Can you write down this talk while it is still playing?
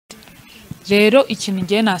rero ikintu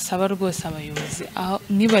ngiye nasaba rwose abayobozi aho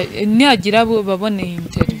nihagira baboneye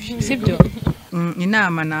interview sibyo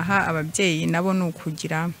inama naha ababyeyi nabo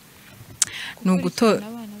nukugira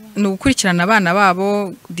nugukurikirana abana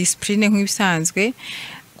babo discipline nk'ibisanzwe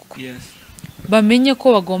bamenye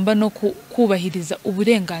ko bagomba no kubahiriza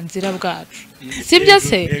uburenganzira bwacu sibyo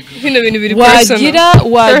se bino bintu biri wagira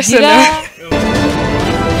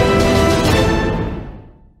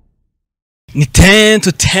ni 10 to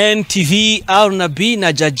 10 TV Arnabi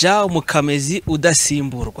na Jaja umukamezi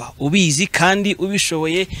udasimburwa ubizi kandi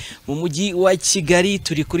ubishoboye mu mujyi wa Kigali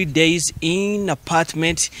turi kuri Days in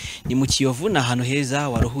Apartment ni mu Kiyovu na hano heza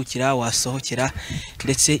waruhukira wasohokera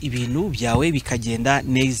ndetse ibintu byawe bikagenda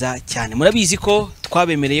neza cyane murabizi ko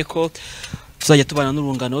twabemereye ko tuzajya tubana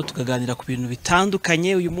n'urungano tukaganira ku bintu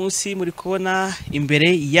bitandukanye uyu munsi muri kubona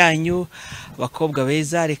imbere yanyu bakobwa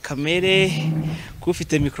beza rekamere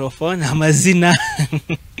kufite microphone amazina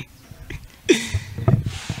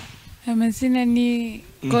ni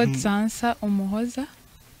God's Answer Umuhoza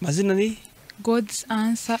amazina ni God's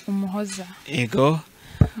Answer Umuhoza ego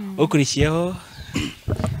ukurikiyeho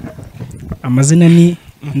amazina ni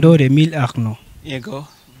Ndore Mil Arno ego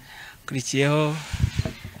ukurikiyeho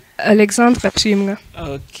Alexandre Chimwa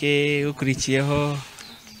okay ukurikiyeho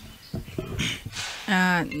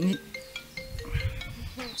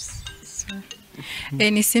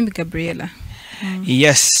ni Simbi Gabriela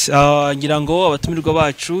yes ngira ngo abatumirwa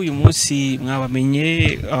bacu uyu munsi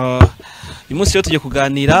mwabamenye uyu munsi rero tujye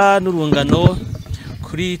kuganira n'urungano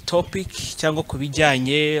kuri topic cyangwa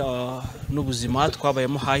kubijyanye n'ubuzima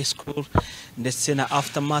twabayemo high school ndetse na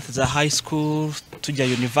aftermath za high school tujya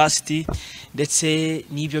university ndetse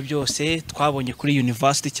n'ibyo byose twabonye kuri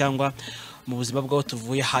university cyangwa mu buzima bwaho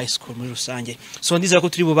tuvuye high school muri rusange so ndizera ko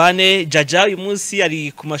turi bubane Jaja uyu munsi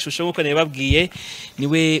ari ku mashusho nkuko nababwiye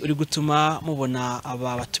niwe uri gutuma mubona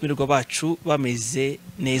aba batumirwa bacu bameze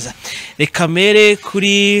neza reka mere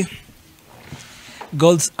kuri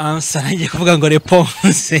God's Answer ngiye kuvuga ngo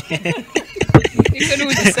response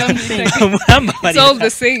It's all the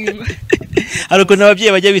same. Ariko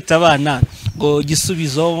n'ababyeyi bajya bita abana ngo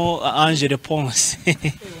gisubizo ange response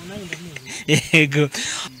ego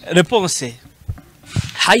response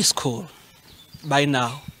high school by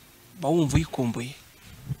now bawumva uyikumbuye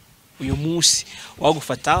uyu munsi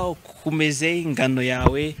wagufata kumeze ingano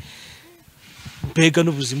yawe mbega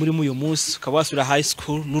n'ubuzima urimo uyu munsi ukaba wasubira high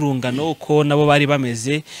school n'urungano uko nabo bari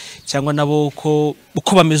bameze cyangwa nabo uko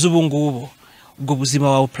bameze ubu ngubu ubwo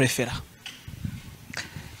buzima wawe prefera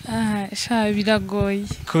biragoye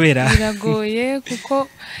kubera biragoye kuko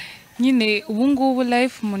nyine ubu ngubu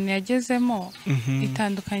life umuntu yagezemo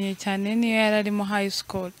itandukanye cyane niyo yararimo high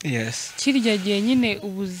school yes kirya gihe nyine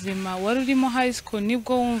ubuzima wari urimo high school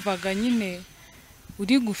nibwo wumvaga nyine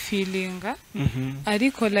uri gufilinga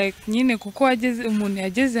ariko like nyine kuko umuntu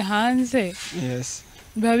yageze hanze yes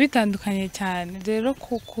biba bitandukanye cyane rero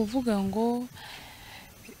kuvuga ngo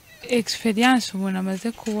experience umuntu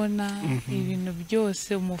amaze kubona ibintu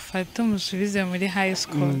byose umufata umusubize muri high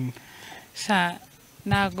school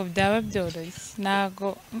ntago byaba byoroshye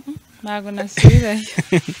ntago nasubirayo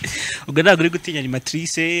ubwo ntago uri gutinya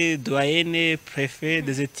animatrice doyenne préfet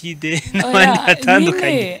des études n'abandi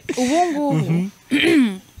batandukanye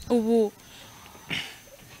ubu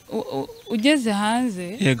ugeze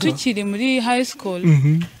hanze tukiri muri high school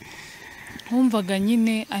wumvaga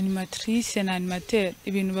nyine animatrice na animateur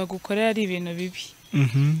ibintu bagukorera ari ibintu bibi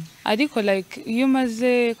ariko like iyo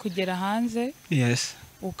umaze kugera hanze yes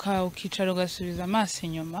ukicara ugasubiza amaso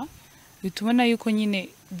inyuma bitubona yuko nyine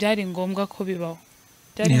byari ngombwa ko bibaho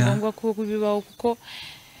byari ngombwa ko bibaho kuko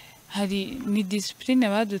hari ni discipline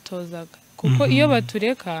badutozaga kuko iyo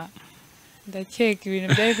batureka ndakeka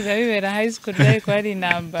ibintu byari kuzabibera high school byari ko hari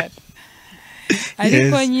intambara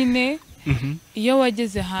ariko nyine iyo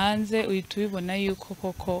wageze hanze uhita ubibona yuko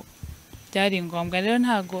koko byari ngombwa rero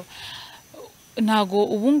ntago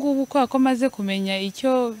ubu ngubu ko maze kumenya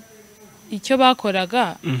icyo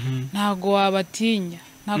bakoraga ntago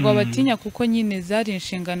wabatinya kuko nyine zari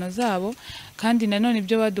inshingano zabo kandi nanone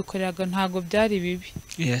ibyo badukoreraga ntago byari bibi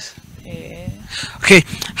yes okay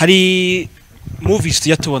hari movies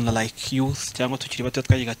tujya tubona like youth cyangwa tukiri bato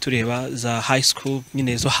twagiye tureba za high school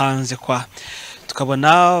nyine zo hanze kwa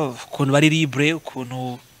tukabona ukuntu bari libre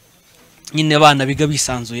ukuntu nyine abana biga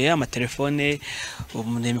bisanzuye amatelefone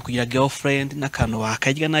umuntu kugira girlfriend n'akantu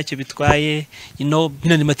wakarya ntacyo bitwaye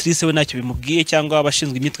animatrice we ntacyo bimubwiye cyangwa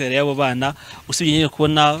abashinzwe imyitwarire y'abo bana usibye nyine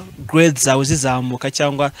kubona grades zawe zizamuka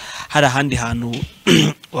cyangwa hari ahandi hantu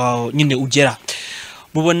nyine ugera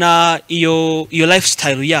mubona iyo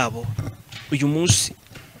lifestyle yabo uyu munsi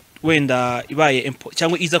wenda ibaye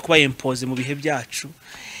cyangwa iza kuba impose mu bihe byacu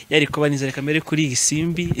yari kuba nizere kamere kuri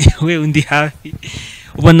isimbi we undi hafi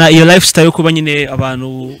ubona iyo lifestyle yo kuba nyine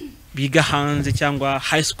abantu biga hanze cyangwa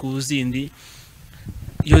high school zindi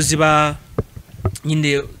yo ziba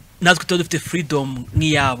nyine natwe tuba dufite freedom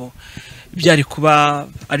nk'iyabo byari kuba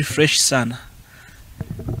ari fresh sana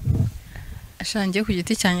ashangiye ku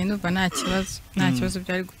giti cyane ndumva nta kibazo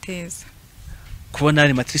byari guteza kubona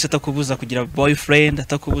ari matrice atakubuza kugira boyfriend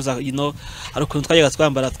atakubuza ari ukuntu twajyaga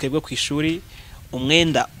twambara twebwe ku ishuri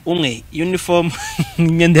umwenda umwe uniform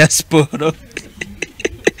imyenda ya siporo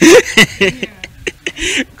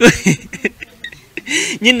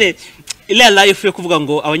nyine ile life yo kuvuga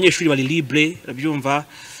ngo abanyeshuri bari libre urabyumva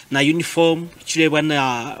na uniform kirebwa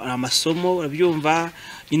na amasomo urabyumva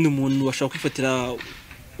nyine umuntu washaka kwifatira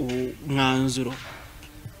umwanzuro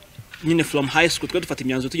nyine from high school twa dufata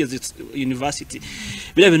imyanzuro tugeze university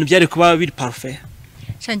biriya bintu byari kuba biri parfait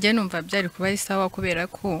shangiye numva byari kuba ari sawa kubera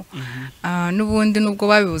ko n'ubundi nubwo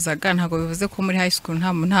babibuzaga ntago bivuze ko muri high school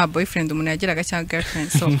nta boyfriend umuntu yagiraga cyangwa girlfriend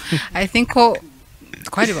so I think ko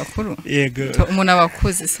twari bakuru yego umuntu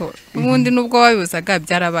abakuze so n'ubundi nubwo babibuzaga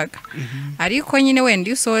byarabaga ariko nyine wenda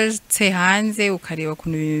iyo usohotse hanze ukareba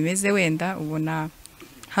ukuntu bimeze wenda ubona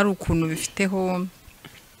hari ukuntu bifiteho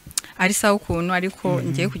ari sawa ukuntu ariko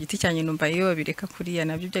ngiye ku giti cyane numva iyo babireka kuriya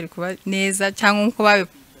nabyo byari kuba neza cyangwa nko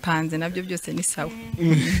babipanze nabyo byose ni sawa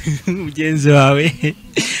mugenzi wawe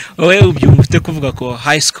wowe ubyumva ufite kuvuga ko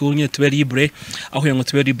high school nyine tube libre aho yango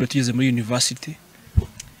tube libre tugeze muri university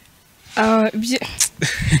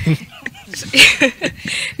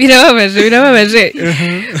birababaje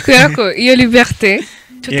kubera ko iyo liberté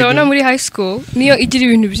tutabona muri high school niyo igira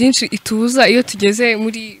ibintu byinshi ituza iyo tugeze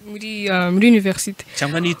muri university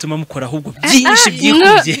cyangwa nituma mukora ahubwo byinshi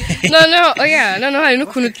byikubye no hari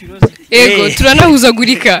n'ukuntu yego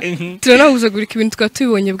turanahuzagurika ibintu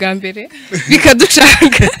twatubonye bwa mbere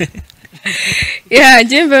bikaducanga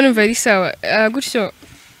ngiye mbona numva ari sawa gutyo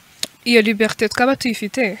iyo liberté twaba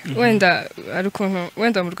tuyifite wenda ari ukuntu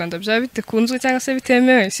wenda mu Rwanda byaba bitekunzwe cyangwa se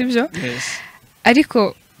bitemewe sibyo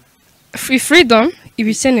ariko freedom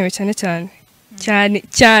ibikenewe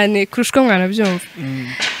cyane kurushwa mwana byumva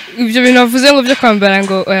ibyo bintu bavuze ngo byo kwambara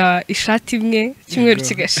ngo ishati imwe kimweru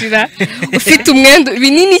kigashira ufite umwenda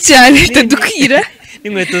binini cyane bitadukwira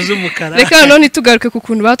n'inkweto z'umukara reka none tugaruke ku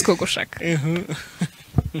kuntu batwogoshaka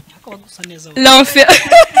l'enfer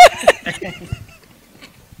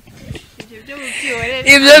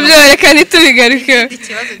ibyo reka ntitubigaruke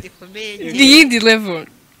ikibazo gikomeye yindi level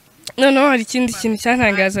no hari ikindi kintu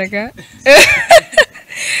cyantangazaga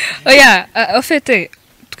ofete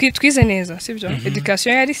twize neza sibyo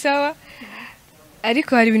education yari sawa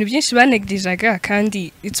ariko hari ibintu byinshi baneglijaga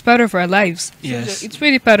kandi it's part of our lives it's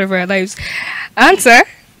really part of our lives answer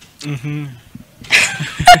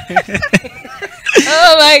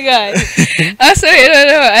oh my god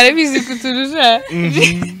no arabizi kuturusha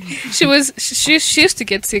she used to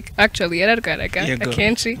get sick actually yararwaraga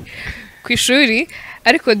akenshi ku ishuri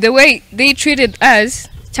ariko the way they treated us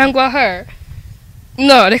cyangwa her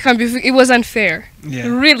no it was unfair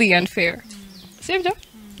really unfair sibyo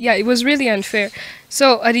it was really unfair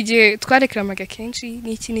so arigiye twarekramaga kenshi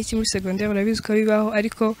n'iki muri secondaire urabizi ko bibaho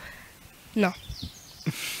ariko no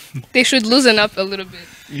they should loosen up a little bit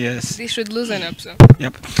they should loosen up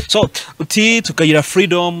so uti tukagira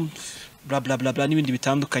freedom bla bla bla n'ibindi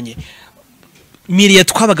bitandukanye miriye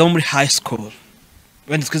twabagamo muri high school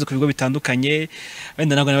wenda twize ku bigo bitandukanye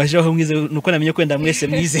wenda ntabwo nabashiraho mwize nuko namenye kwenda mwese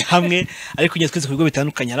mwize hamwe ariko nyine twize ku bigo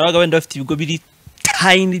bitandukanye arabaga wenda bafite ibigo biri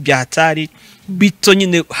tiny byatari bito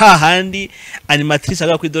nyine hahandi animatrice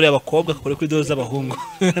aga kwidoro y'abakobwa akore kwidoro z'abahungu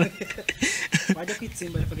wajya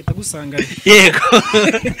kwitsimba yafagita gusanga yego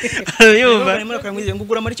yumva barimo bakamwize ngo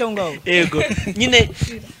ugura muri cyo ngaho yego nyine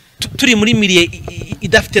turi muri miriye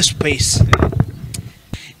idafite space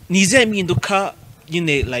nize impinduka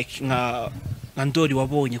nyine like nka Ndori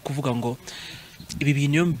wabonye kuvuga ngo ibi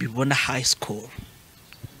bintu yo mbibona high school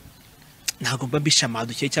ntago mba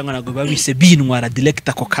bishamaduke cyangwa ntago babise bintwara direct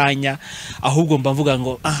ako kanya ahubwo mba mvuga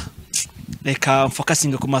ngo reka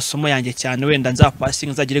focusing ku masomo yanjye cyane wenda nzapassing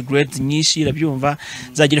nzagire grades nyinshi irabyumva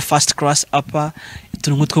nzagire first class upper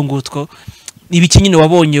tunutwo ngutwo ibiki nyine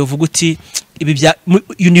wabonye uvuga uti ibi bya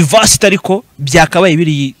university ariko byakabaye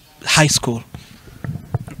biri high school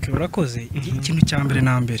urakoze ikintu cya mbere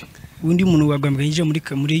na mbere undi muntu wagambwe yije muri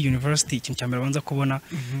university ikintu cya mbere abanza kubona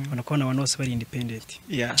kubona abantu bose bari independent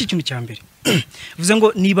iki kintu cya mbere uvuze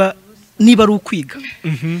ngo niba ari ukwiga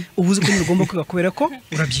ubuze ko ugomba kwiga kubera ko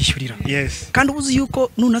urabyishyurira kandi ubuze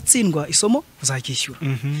yuko nunatsindwa isomo uzakishyura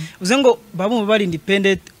uvuze ngo babo bari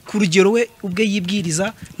independent ku rugero we ubwe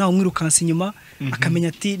yibwiriza naho umwirukansi inyuma akamenya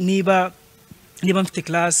ati niba mfite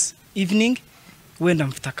class evening wenda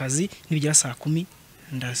mfite akazi nibigera saa 10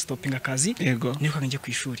 ndastopinga akazi yego niko kanjye ku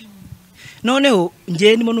ishuri noneho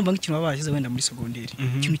ngiye nimo numva nk'ikintu babashyize wenda muri segonderi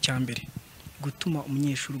ikintu cya mbere gutuma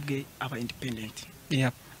umunyeshuri ubwe aba independent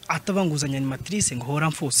atabanguzanya animatrice ngo hora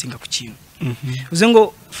mfosinga ku kintu uze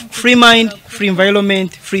ngo free mind free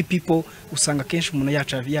environment free people usanga kenshi umuntu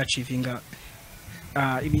yachivinga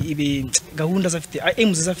ibi gahunda zafite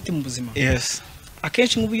aims zafite mu buzima yes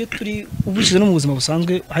akenshi nk'ubuyo turi ubushize no mu buzima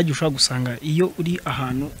busanzwe haje ushaka gusanga iyo uri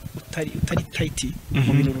ahantu utari tight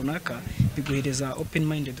mu bintu runaka biguhereza open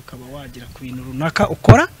minded ukaba wagira ku bintu runaka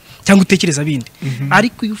ukora cyangwa utekereza bindi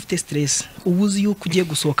ariko iyo ufite stress ubuzi yuko ugiye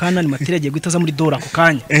gusohokana ni material agiye guhitaza muri dora ako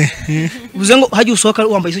kanya ubuze ngo haje usohoka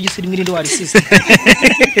wambaye isogisi rimwe rindi warisise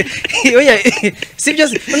oya sibyo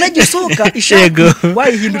unagiye usohoka ishego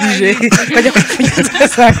wayihindurije kajya kupfunyira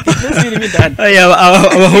sari bindana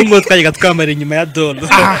abahungu twajyaga twambara inyuma ya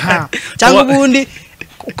dora cyangwa ubundi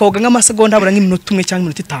ukoga nk'amasegonda habura nk'iminota 1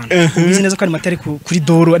 cyangwa iminota 5 ubizi neza ko ari matari kuri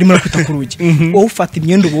doro arimo kwita ku rugi wowe ufata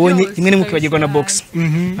imyenda ubonye imwe n'imwe kwibagirwa na box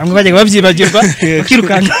bamwe bajyaga babyibagirwa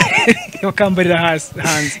bakirukana bakambarira hanze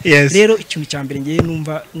rero ikintu cya mbere ngiye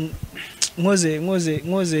numva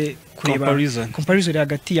nkoze kureba comparison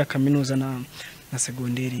hagati ya kaminuza na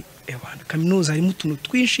segonderi kaminuza harimo utuntu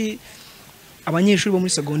twinshi abanyeshuri bo muri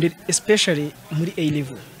segonderi especially muri A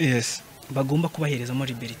level bagomba kubaherezamo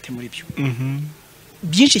liberté muri byo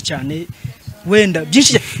byinshi cyane wenda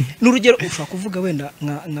byinshi n'urugero ushaka kuvuga wenda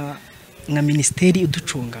nka ministeri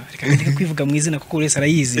uducunga reka kwivuga mu izina kuko wese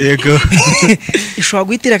arayizi yego ishobora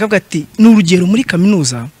guhitira akavuga ati n'urugero muri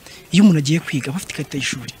kaminuza iyo umuntu agiye kwiga bafite ikarita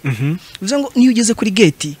y'ishuri uvuze ngo niyo ugeze kuri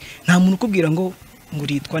gate nta muntu ukubwira ngo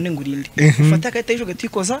nguritwane ngurinde ufata ikarita y'ishuri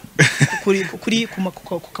gatikoza kuri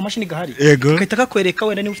ku kamashini gahari ukahita kakwereka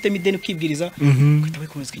wenda niba ufite mideni ukibwiriza ukahita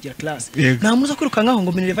wikomeza kugira class nta muza kwiruka nkaho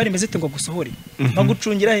ngo Minerva rimeze ngo gusohore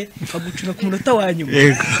bagucungira he bagucunga ku munota wa nyuma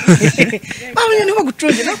abanye ni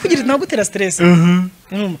bagucungira nakugira nta gutera stress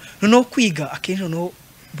no kwiga akenshi no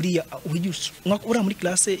buriya uhigisha ura muri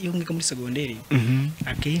classe yo mwiga muri segonderi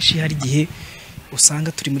akenshi hari gihe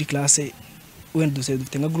usanga turi muri classe wenda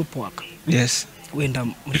dufite nka group work wenda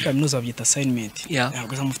muri kaminuza babyita assignment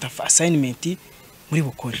ntabwo zamufite assignment muri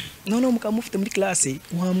bukore none mukaba mufite muri classe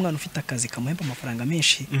wa mwana ufite akazi kamuhemba amafaranga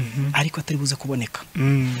menshi ariko atari buze kuboneka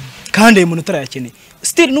kandi umuntu utarayakeneye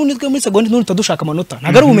still nunitwe muri segonderi none utadushaka amanota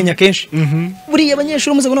ntago ari ubumenya kenshi buriya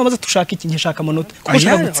abanyeshuri muze ngo baza dushaka iki nkishaka amanota kuko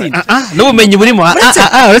ushaka gutsinda n'ubumenyi burimo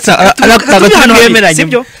agatwemeranye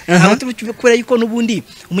sibyo ntabwo kubera yuko nubundi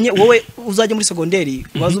wowe uzajya muri segonderi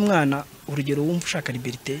waza umwana urugero wumva ushaka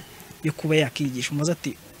liberté yo kuba yakigisha umuza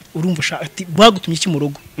ati urumva ushaka ati bagutumye iki mu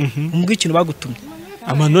rugo umubwiye ikintu bagutumye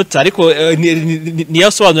amanota ariko ni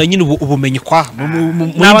yasobanura nyine ubumenyi kwa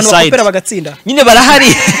mu abantu bakopera bagatsinda nyine barahari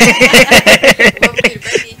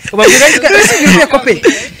ubabwira kope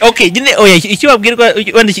okay nyine oya icyo babwirwa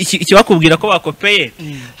wenda icyo bakubwira ko bakopeye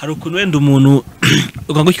hari ukuntu wenda umuntu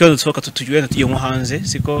ugango kikazo tsoka tutujwe tugiye mu hanze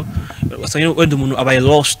siko wasanga wenda umuntu abaye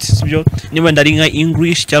lost sibyo ni wenda ari nka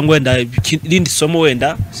English cyangwa wenda rindi somo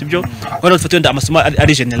wenda sibyo wenda ufite wenda amasomo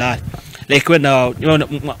ari general like wenda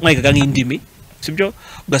mwayigaga nk'indimi sibyo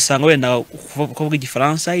ugasanga wenda kuvuga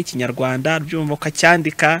igifaransa ikinyarwanda byumva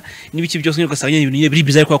ukacyandika n'ibiki byose ugasanga ibintu biri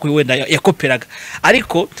bizarre kwa ko wenda yakoperaga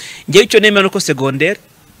ariko ngiye icyo nemera nuko secondaire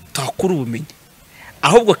tuhakura ubumenyi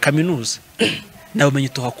ahubwo kaminuza nabumenyi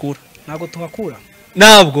tuhakura ntabwo tuhakura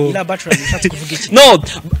ntabwo ila bachelor bishatse kuvuga iki no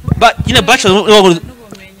ina bachelor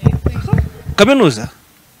kaminuza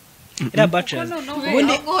ila bachelor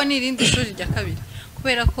ubundi ngo ni irindi shuri rya kabiri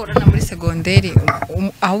kubera ko urana muri segonderi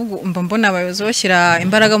ahubwo mbona abayobozi bashyira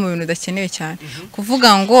imbaraga mu bintu dakenewe cyane kuvuga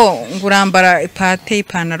ngo ngurambara ipate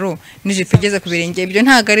ipanaro n'ijipo igeze ku birenge ibyo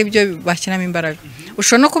ntago ari byo bashyiramo imbaraga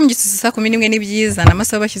ushobora no kumbyitsa saa 11 ni byiza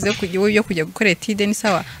n'amasaha bashyizeho yo kujya gukora etide ni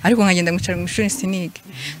sawa ariko nkagenda ngicara mu ishuri sinige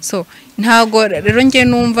so ntago rero ngiye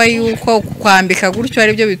numva yuko kwambika gutyo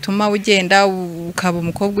ari byo bituma ugenda ukaba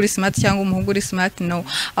umukobwa uri smart cyangwa umuhungu uri smart no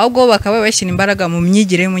ahubwo bakaba bashyira imbaraga mu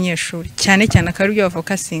myigire y'umunyeshuri cyane cyane akari byo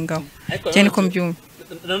bafokasingaho cyane ko mbyumva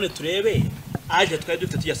none turebe aje twari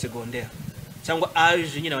dufite tujya secondaire cyangwa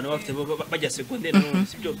aje nyine abantu bafite bajya secondaire none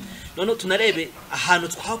sibyo none tunarebe ahantu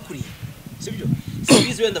twakuriye sibyo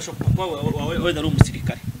sibizi wenda shaka kuba wenda ari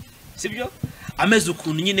umusirikare sibyo ameze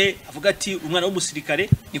ukuntu nyine avuga ati umwana w'umusirikare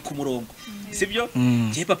ni ku murongo sibyo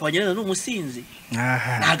je papa wanyana n'umusinzi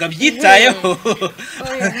ntaga byitayeho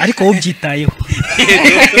ariko wo byitayeho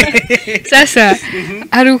sasa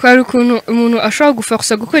ari ukuntu umuntu ashobora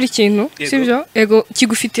guforsa gukora ikintu sibyo ego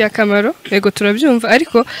kigufitiye akamaro ego turabyumva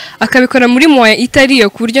ariko akabikora muri moya itariyo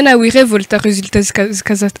ku buryo nawe wirevolta resultats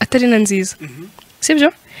zikaza atari na nziza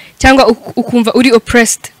sibyo cyangwa ukumva uri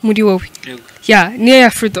oppressed muri wowe niyo ya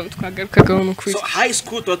freedom twagarukagaho mu kuri. So high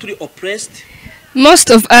school tuba turi oppressed. Most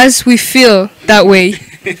of us we feel that way.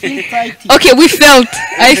 Okay,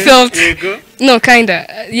 I felt no kinda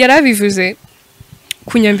yarabivuze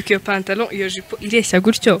kunyambika iyo pantalon iyo jipo ireshya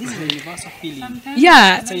gutyo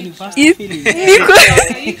niko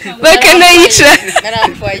bakanayica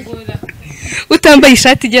utambaye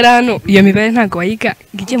ishati igera hano iyo mibare ntago wayiga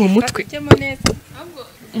ngije mu mutwe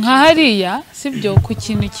nka hariya sibyo ku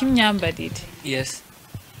kintu cy'imyambarire.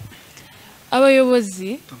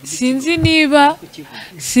 Abayobozi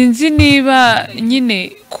sinzi niba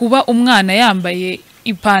nyine kuba umwana yambaye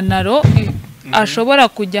ipantaro ashobora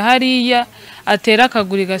kujya hariya atera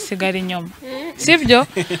akaguru gasigara inyuma sibyo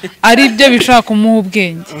ari byo bishaka kumuha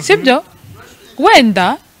ubwenge sibyo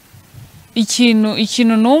wenda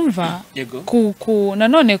ikintu numva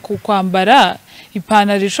nanone ku kwambara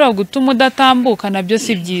ipantaro ishobora gutuma udatambuka nabyo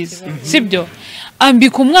si byiza sibyo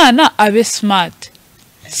ambika umwana abe smart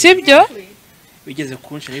sibyo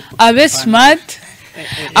abe smart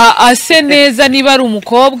ase neza niba ari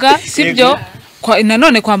umukobwa sibyo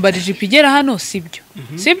nanone kwambara ijipo igera hano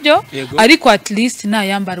sibyo ariko at least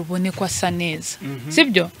nayambara ubone ko asa neza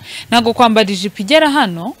sibyo ntago kwambara ijipo igera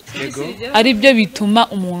hano ari byo bituma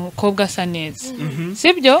umukobwa asa neza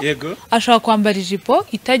sibyo ashobora kwambara ijipo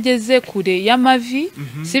itageze kure y'amavi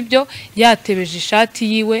sibyo yatebeje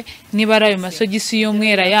ishati yiwe niba ari ayo masogisi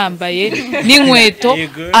y'umwera yambaye n'inkweto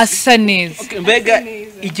asa neza. Mbega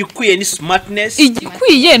igikwiye ni smartness.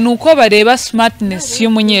 Igikwiye nuko bareba smartness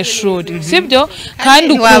y'umunyeshuri sibyo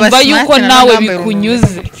kandi ukumva yuko nawe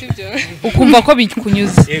bikunyuze ukumva ko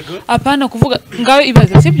bikunyuze apana kuvuga ngawe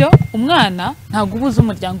ibaze sibyo umwana ntago ubuza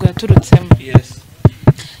umuryango yaturutsemo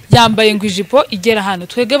yambaye ngo ijipo igera hano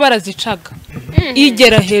twege barazicaga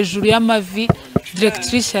igera hejuru y'amavi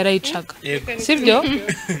directrice yarayicaga sibyo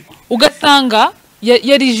ugasanga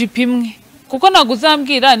yari ijipo imwe kuko ntago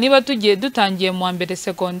uzambwira niba tugiye dutangiye mu wa mbere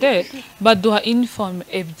secondaire baduha uniforme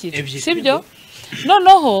ebyiri sibyo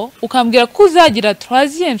noneho ukambwira ko uzagira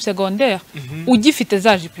 3e secondaire ugifite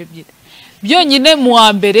za jipo ebyiri byonyine mu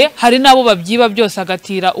wa mbere hari nabo babyiba byose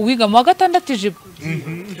agatira uwiga mu wa gatandatu ijipo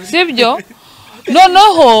sibyo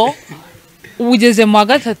noneho ugeze mu wa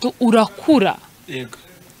gatatu urakura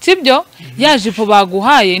sibyo ya jipo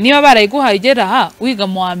baguhaye niba barayiguhaye igera aha wiga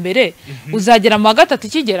mu wa mbere uzagera mu wa gatatu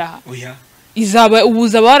ikigera aha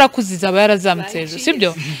ubuza barakuze izaba yarazamutse hejuru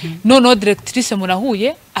sibyo noneho directrice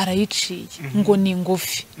murahuye arayiciye ngo ni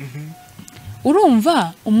ngufi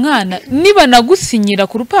urumva umwana niba nagusinyira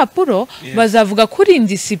ku rupapuro bazavuga kuri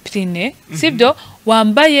indiscipline sibyo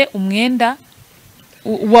wambaye umwenda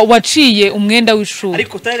waciye umwenda w'ishuri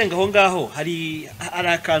ariko utarenga aho ngaho hari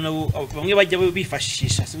akantu bamwe bajya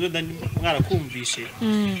bifashisha sinzo mwarakumvishe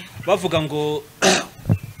bavuga ngo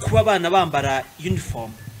kuba abana bambara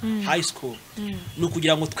uniform high school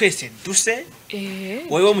nukugira ngo twese duse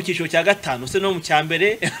wowe wo mu cyiciro cya gatanu se no mu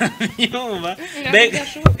cyambere yumva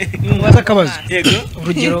mubaza kabazo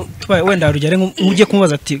urugero wenda urugero nk'ujye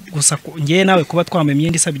kumubaza ati gusa ngiye nawe kuba twambaye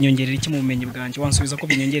imyenda isaba inyongerera iki mu bumenyi bwanje wansubiza ko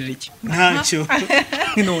binyongerera iki ntacyo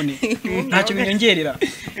none ntacyo binyongerera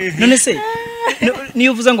none se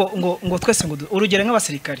niyo uvuze ngo twese ngo urugero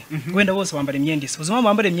nk'abasirikare wenda bose bambara imyenda isa uzuma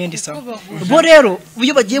bambara imyenda isa bo rero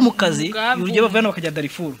iyo bagiye mu kazi urugero bavana bakajya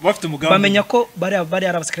Darifuru bamenya ko bari ari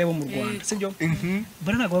abasirikare bo mu Rwanda sibyo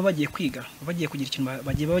bari ntago bagiye kwiga bagiye kugira ikintu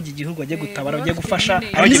bagiye igihugu bagiye gutabara bagiye gufasha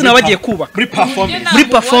abanizi nabagiye kubaka muri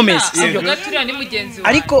performance sibyo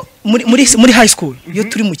ariko muri high school iyo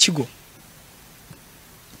turi mu kigo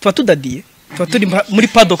tuba tudadiye tuba turi muri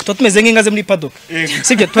paddock tuba tumeze nk'ingaze muri paddock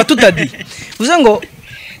sibyo tuba tudadiye uvuze ngo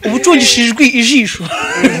ubucungishijwe ijisho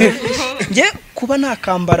nge kuba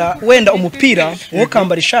nakambara wenda umupira wo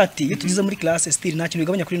kambara ishati iyo tugize muri class still nta kintu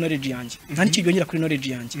bigabanya kuri knowledge yanjye nta n'icyo byongera kuri knowledge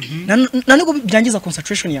yanjye nanigo byangiza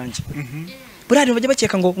concentration yanjye burari bajya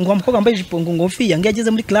bakeka ngo umukobwa wambaye ijipo ngo ngofi yange yageze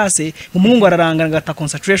muri class ngo umuhungu araranga ngata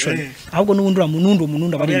concentration ahubwo n'ubundi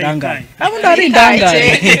umuntu abari indangare abundi ari indangare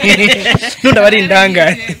n'undi abari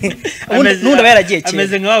indangare n'undi abaragiye cyane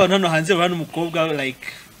ameze nk'abantu hano hanze bana umukobwa like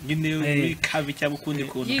nyine kabi cyangwa ukundi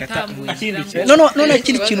kuntu kata none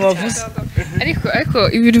ikindi kintu wavuze ariko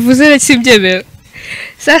ibivuze n'ibyebero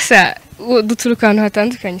sasa duturuka ahantu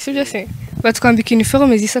hatandukanye sibyo se batwambika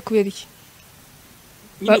uniforme zisa kubera iki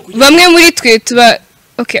bamwe muri twe tuba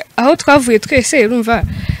okay aho twavuye twese urumva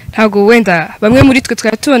ntago wenda bamwe muri twe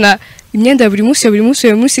twatubona imyenda buri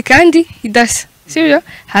munsi kandi idasa sibyo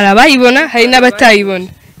hari abayibona hari n'abatayibona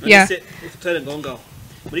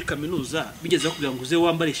muri kaminuza bigeze kugira ngo uze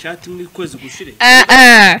wambare ishati muri kwezi gushire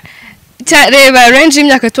reba range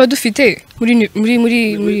y'imyaka tuba dufite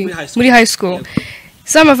muri high school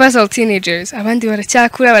some of us are teenagers abandi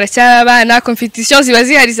baracyakura baracyabana competition ziba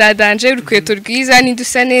zihari za danger urukweto rwiza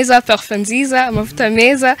n'indusa neza parfum nziza amavuta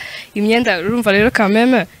meza imyenda urumva rero quand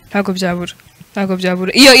même ntago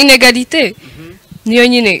byabura iyo inegalite niyo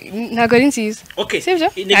nyine ntago ari nziza sibyo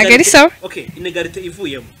ntago ari sawa inegalite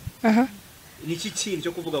ivuyemo ni iki kintu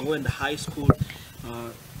cyo kuvuga ngo wenda high school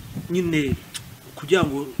nyine kugira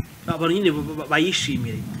ngo abantu nyine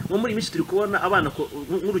bayishimire nko muri minsi turi kubona abana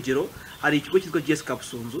nk'urugero hari ikigo cyitwa GS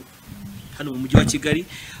Kabusunzu hano mu mujyi wa Kigali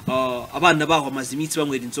abana baho amazi iminsi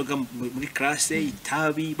banywera inzoga muri classe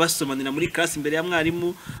itabi basomanira muri classe imbere ya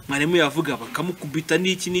mwarimu yavuga bakamukubita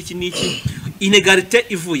n'iki inegalite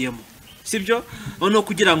ivuyemo sibyo no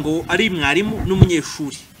kugira ngo ari mwarimu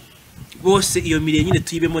n'umunyeshuri bose iyo mire nyine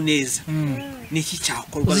tuyibemo neza niki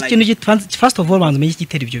cyakorwa like ikintu first of all bantu menye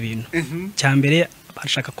kitera ibyo bintu cyambere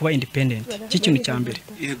bashaka kuba independent cy'ikintu cyambere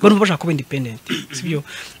bari bashaka kuba independent sibyo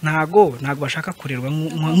ntago bashaka kurerwa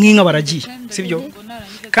nk'inka baragiye sibyo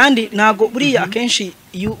kandi ntago buriya akenshi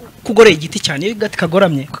iyo kugoreye igiti cyane iyo gati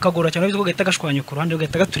kagoramye kakagora cyane bivuga gahita gashwanya ku ruhande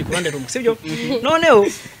gahita gaturi ku ruhande rumwe sibyo noneho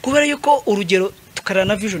kubera yuko urugero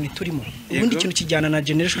tukarana na vision turimo ubundi ikintu kijyana na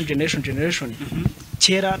generation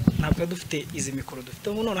kera ntabwo dufite izi mikoro dufite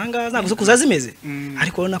none hanga ntabwo zo kuzazimeze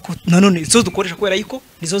ariko nako nanone izo dukoresha kubera yuko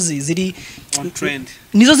nizo ziri on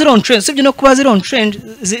trend sibyo no kuba ziri on trend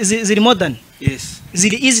ziri modern yes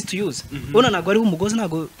ziri easy to use ubona ntabwo ari umugozi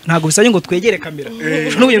ntabwo bisabye ngo twegere kamera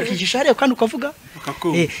ushobora kwigisha hariya kandi ukavuga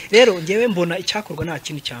rero ngewe mbona icyakorwa nta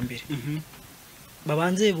kintu cyambere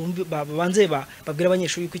babanze babwira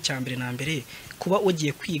abanyeshuri ko icyambere na mbere kuba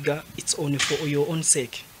ugiye kwiga it's on for your own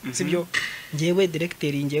sake sibyo ngewe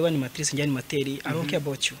director ngewe animatrice ngewe animateri I don't care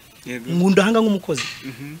about you ngunda hanga nk'umukozi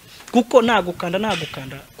kuko nagukanda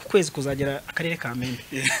ku kwezi kuzagera akarere ka Membe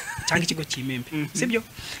cyangwa ikigo cy'Imembe sibyo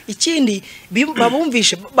ikindi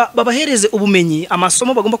babumvishe babahereze ubumenyi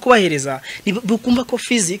amasomo bagomba kubahereza bukumva ko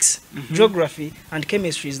physics geography and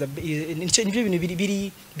chemistry is nibyo bintu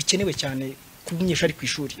biri bikenewe cyane kubunyesha ari ku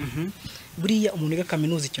ishuri buriya umuntu wiga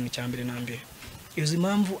kaminuza ikintu cyambere na mbere izo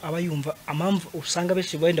impamvu abayumva amamvu usanga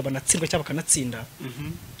benshi benda banatsindwa cyangwa kanatsinda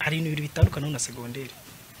hari ibintu biri bitandukana na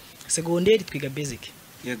segonderi twiga basic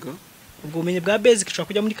yego ubwo umenye bwa basic ushobora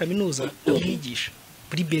kujya muri kaminuza yigisha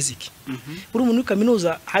muri basic buri umuntu muri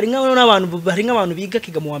kaminuza hari nk'abantu biga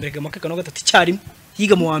kiga mu wa mbere kiga mu wa gatatu cyarimo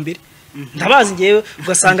yiga mu wa mbere ndabazi ngewe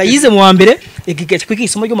ugasanga yize mu wa mbere kwiga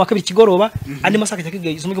isomo ryo mu wa kabiri kigoroba andi masaka kwiga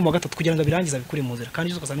isomo ryo mu wa gatatu kugira ngo birangiza bikure mu nzira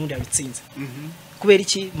kandi ugasanga n'undi yabitsinze kubera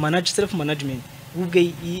iki self management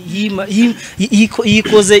ubwe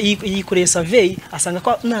yikoreye survey asanga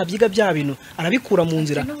ko nabyiga bya bintu arabikura mu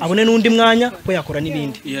nzira abone n'undi mwanya ko yakora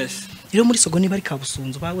n'ibindi rero muri sogo niba ari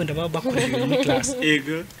Kabusunzu wenda bakorera muri class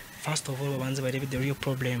yego first of all babanze barebe the real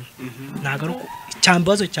problem nagaruko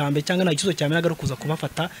cyambazo cyambe cyangwa na kizo cyambe nagarukuza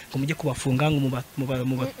kubafata ngo mujye kubafunga ngo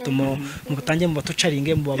mu batangiye mu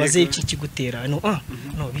batucaringe mu babaze iki kigutera no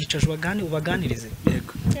bicaje ubaganirize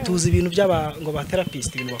yego tuzi ibintu by'aba ngo ba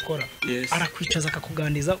therapist ibintu bakora arakwicaza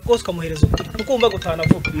akakuganiza kose kamuhereza ukumva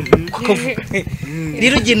gutanavuga kuvuga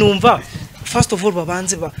rero gihe numva first of all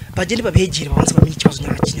babanze bagende babegire babanze bamenye ikibazo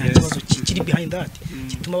kibazo kiri behind that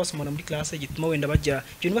gituma basomana muri class gituma wenda bajya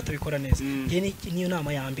ibintu batabikora neza niyo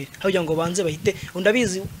nama ya mbere havuga ngo banze bahite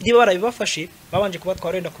undabizi niba barabibafashe babanje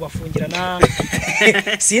kubatwara wenda kubafungirana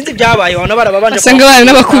sinzi byabaye wana barabanje asanga bari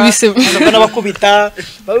n'abakubise n'abakubita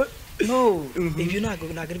no ibyo ntago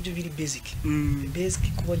ari byo biri basic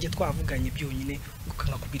kuba ngiye twavuganye byonyine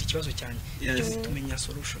ukakubira ikibazo cyane cyo tumenya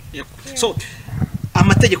solution so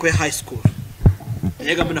amategeko ya high school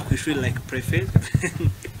yaga mbona ku ishuri like prefect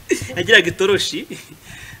agiraga itoroshi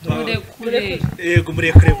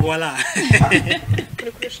murekure voilà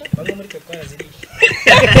bamwe muri twara ziri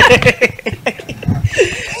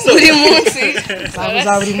buri munsi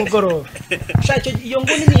za buri mugoroba shaka iyo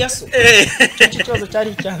nguni ni yaso cyo kibazo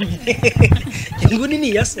cyari cyambi inguni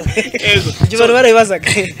ni yaso ibyo barabibazaga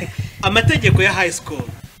amategeko ya high school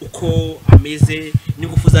uko ameze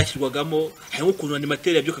n'ingufu zashyirwagamo hari nk'ukuntu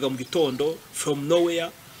animateri yabyukaga mu gitondo from nowhere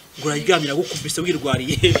nguraryamira gukubise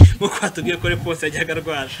wirwariye nko kwatubwiye ko repose yajyaga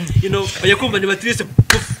arwara bajya kumva animatrice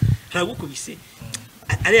haragukubise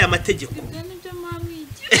ari amategeko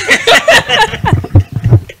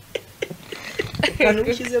kandi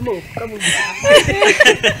ukizemo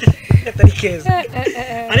katari keza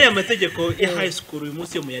ari amategeko ya high school uyu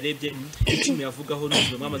munsi yo muyarebye icyo yavugaho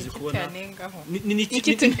n'ubwo mwamaze kubona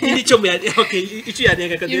nicyo icyo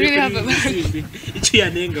yanenga icyo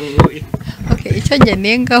yanenga icyo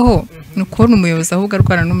ngenengaho ni ukubona umuyobozi ahubwo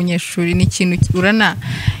arwana n'umunyeshuri ni ikintu urana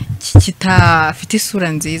kitafite isura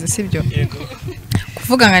nziza sibyo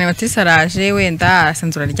kuvuga ngo animatrice araje wenda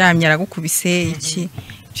asanzura aryamye aragukubise iki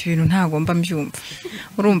ibintu ntagomba mbyumva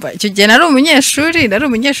urumva icyo gihe nari umunyeshuri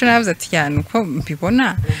navuze ati cyane uko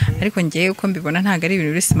mbibona ariko ngiye uko mbibona ntago ari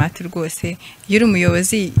ibintu biri smart rwose iyo uri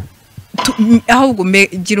umuyobozi ahubwo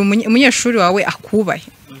gira umunyeshuri wawe akubahe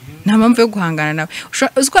nta mpamvu yo guhangana nawe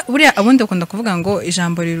buriya abundi ukunda kuvuga ngo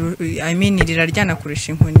ijambo riraryana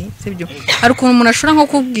kurusha inkoni sibyo hari ukuntu umuntu ashobora nko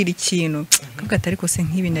kubwira ikintu akavuga ati ariko se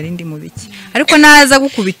nk'ibi nari ndi mu biki ariko naza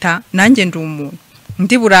gukubita nanjye ndi umuntu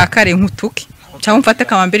ndi burakare nkutuke cyangwa mfate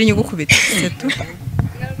kamambere nyugukubita setu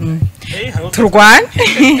turwane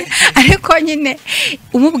ariko nyine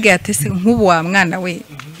umubwiye ati se nk'ubu wa mwana we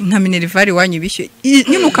nka minervari wanyu bishyuye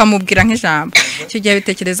nyine ukamubwira nk'ijambo icyo gihe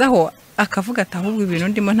bitekerezaho akavuga ati ahubwo ibintu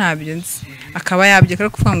ndimo ntabyo nzi akaba yabyeka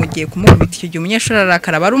kuvuga ngo ugiye kumukubita icyo gihe umunyeshuri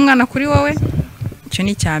arakara aba ari umwana kuri wowe icyo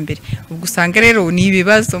ni icya mbere ubwo usanga rero ni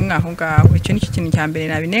ibibazo mwaho ngaho icyo nicyo kintu cya mbere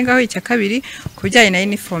nabinengaho icya kabiri ku bijyanye na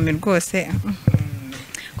uniforme rwose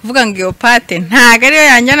kuvuga ngo iyo pate ntago ariyo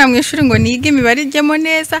yanjyana mu ishuri ngo nige imibare ijyemo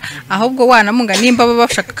neza ahubwo wanamunga nimba baba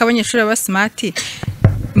bashaka ko abanyeshuri baba smart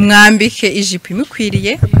mwambike ijipo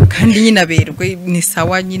imukwiriye kandi nyine aberwe ni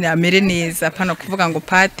sawa nyine amere neza apana kuvuga ngo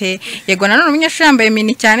pate yego nanone umunyeshuri yambaye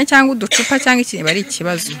mini cyane cyangwa uducupa cyangwa ikintu bari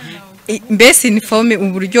ikibazo mbese uniforme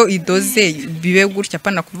uburyo idoze bibe gutya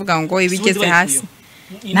apana kuvuga ngo ibigeze hasi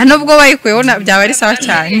nta nubwo bayikuyeho byaba ari sawa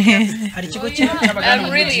cyane hari ikigo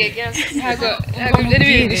cy'abaganga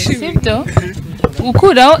sibyo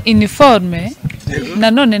gukuraho uniforme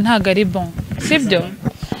nanone ntago ari bon sibyo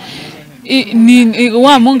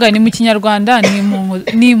wa mungani mu kinyarwanda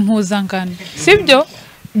ni impuzangano sibyo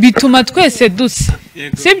bituma twese dusa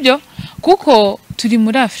sibyo kuko turi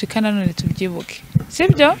muri Afrika nanone tubyibuke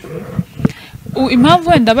sibyo impamvu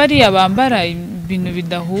wenda bariya bambara ibintu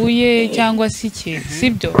bidahuye cyangwa se iki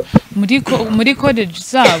sibyo muri college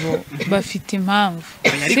zabo bafite impamvu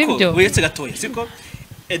sibyo wese gatoya siko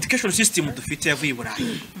education system dufite yavuye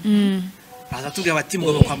Burayi bazatubwira bati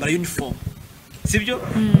mugomba kwambara uniform sibyo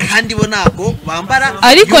kandi bo ntago bambara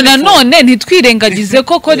ariko nanone ntitwirengagize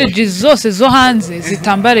ko colleges zose zo hanze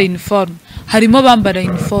zitambara uniform harimo bambara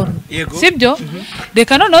uniform sibyo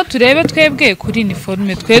reka noneho turebe twebwe kuri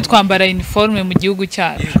uniforme twambara uniforme mu gihugu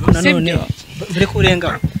cyacu sibyo mbere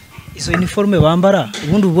kurenga izo uniforme bambara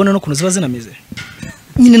ubundi ubona no kuno ziba zinameze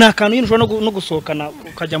nyine nakantu yinjwa no gusohokana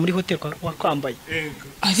ukajya muri hotel wakwambaye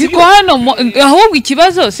ariko hano ahubwo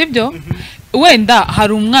ikibazo sibyo wenda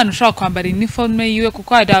hari umwana ushaka kwambara uniforme yiwe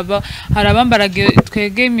kuko hari abambaraga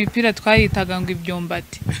twege imipira twayitaga ngo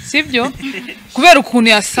ibyombati sibyo kubera ukuntu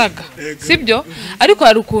yasaga sibyo ariko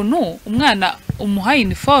hari ukuntu umwana umuha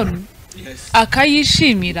uniforme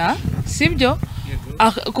akayishimira sibyo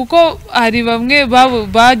kuko hari bamwe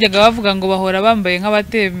bajyaga bavuga ngo bahora bambaye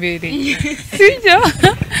nk'abatembereye sibyo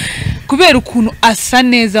kubera ukuntu asa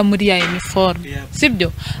neza muri ya uniforme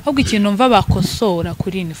sibyo ahubwo ikintu mva bakosora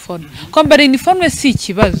kuri uniforme kwambara uniforme si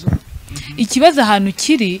ikibazo ahantu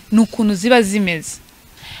kiri ni ukuntu ziba zimeze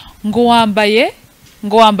ngo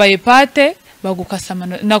wambaye pate bagukasa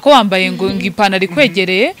amanota nako wambaye ngo ipantaro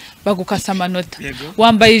ikwegereye bagukasa amanota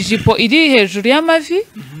wambaye ijipo iri hejuru y'amavi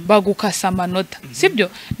bagukasa amanota sibyo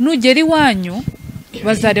nugera iwanyu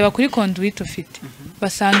bazareba kuri conduit ufite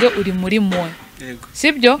basange uri muri moyo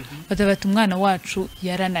sibyo badabata umwana wacu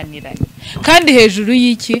yarananiranye kandi hejuru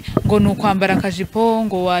y'iki ngo nukwambara akajipo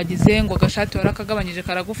ngo wagize ngo gashati warakagabanyije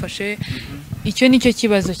karagufashe icyo nicyo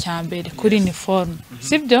kibazo cya mbere kuri uniforme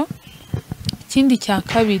sibyo ikindi cya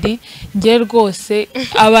kabiri ngiye rwose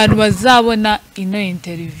abantu bazabona ino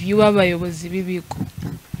interview b'abayobozi b'ibigo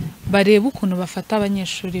bareba ukuntu bafata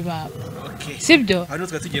abanyeshuri babo sibyo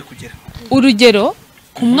urugero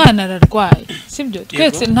ku mwana ararwaye sibyo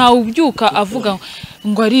twese ntawe ubyuka avuga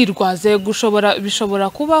ngo arirwaze bishobora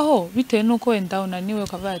kubaho bitewe nuko wenda unaniwe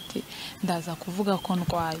ukavuga ati ndaza kuvuga ko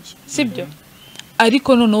ndwaye sibyo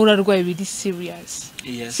ariko none urarwaye biri serious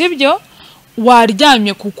sibyo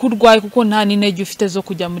waryamye kuko urwaye kuko nta n'intege ufite zo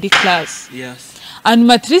kujya muri class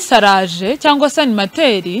animatrice araje cyangwa se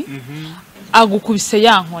animateri agukubise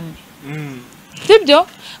ya nkoni sibyo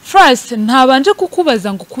first ntabanje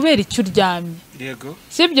kukubaza ngo kubera icyo uryamye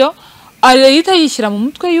sibyo arahita yishyira mu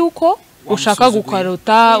mutwe yuko ushaka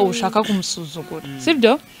gukarota ushaka kumusuzugura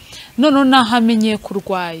sibyo none nahamenye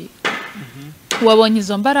kurwaye wabonye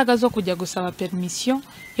izo mbaraga zo kujya gusaba permission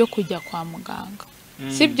yo kujya kwa muganga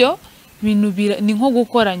sibyo bintu ni nko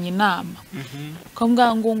gukoranya inama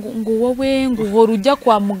ukamubwira ngo wowe ngo uhora ujya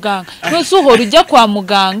kwa muganga nose uhora ujya kwa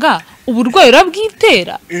muganga uburwayi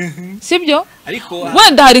urabwitera sibyo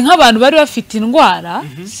wenda hari nk'abantu bari bafite indwara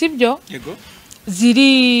sibyo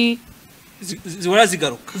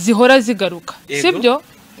zihora zigaruka sibyo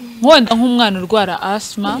wenda nk'umwana urwara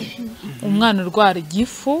asthma umwana urwara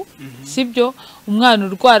igifu sibyo umwana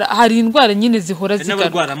urwara hari indwara nyine zihora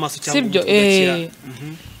zigaruka sibyo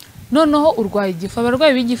noneho urwaye igifu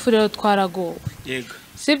abarwayi b'igifu rero twaragowe yego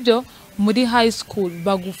sibyo muri high school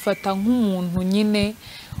bagufata nk'umuntu nyine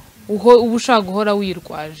uba ushaka guhora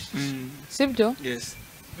wirwaje sibyo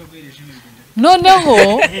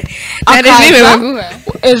noneho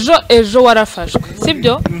ejo warafashwe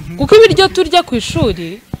sibyo kuko ibiryo turya ku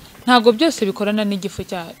ishuri ntago byose bikorana n'igifu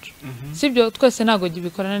cyacu sibyo twese ntago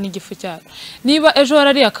bikorana n'igifu cyacu niba ejo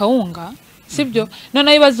warariye akawunga sibyo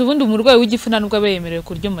noneho ibaze ubundi umurwayi w'igifu ntabwo aba yemerewe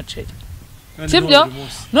kurya umuceri sibyo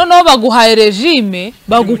noneho baguhaye regime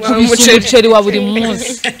bagukubisa umuceri wa buri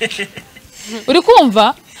munsi uri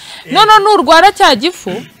kumva noneho nurwara cya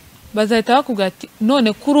gifu bazahita bakubwira ati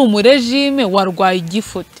none kuri umurejime warwaye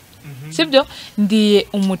igifu sibyo ndiye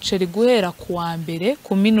umuceri guhera ku wa mbere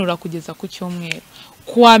kuminura kugeza ku cyumweru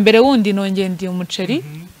ku wa mbere wundi nongeye ndiye umuceri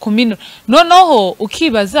kuminura noneho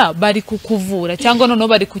ukibaza bari kukuvura cyangwa noneho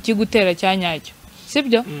bari kukigutera cyanyacyo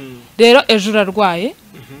sibyo rero ejo urarwaye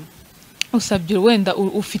usabye wenda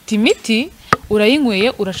ufite imiti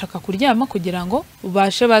urayinyweye urashaka kuryama kugira ngo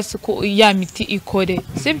ubashe basi ko ya miti ikore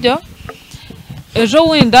sibyo ejo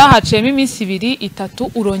wenda haciyemo iminsi 2-3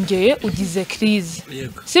 urongeye ugize crise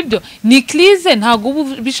sibyo ni crise ntago ubu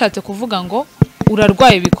bishatse kuvuga ngo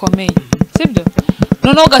urarwaye bikomeye sibyo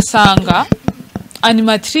noneho ugasanga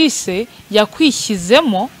animatrice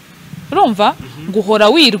yakwishyizemo urumva guhora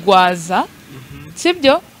wirwaza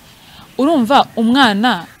sibyo urumva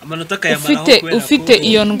umwana ufite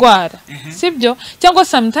iyo ndwara sibyo cyangwa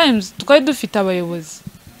sometimes twari dufite abayobozi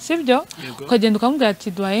sibyo ukagenda ukamubwira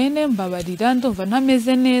ati duhayene mbabarira ndumva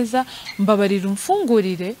ntameze neza mbabarira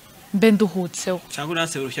umfungurire mbe nduhutseho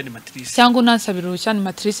cyangwa unansabira uruhushya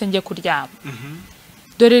animatrice njye kuryama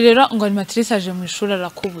dore rero ngo animatrice aje mu ishuri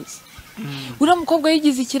arakubuza uriya mukobwa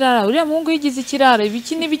yigize ikirara uriya muhungu yigize ikirara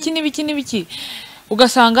ibiki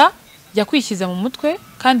ugasanga yakwishyize mu mutwe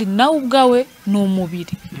kandi nawe ubwawe ni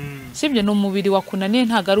umubiri sibyo ni umubiri wakunaniye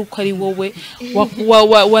ntago ari uko ari wowe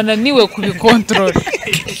wananiwe kubikontorora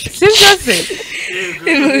sibyo se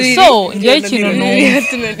so njyewe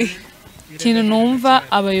ikintu numva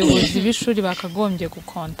abayobozi b'ishuri bakagombye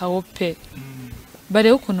gukontaho pe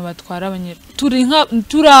barebe ukuntu batwara abanyeshuri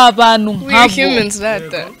turi abantu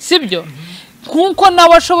nkabo sibyo kuko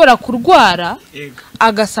nawe ashobora kurwara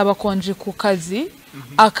agasaba konje ku kazi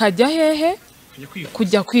akajya hehe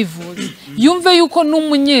kujya kwivuza yumve yuko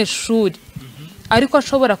n'umunyeshuri ariko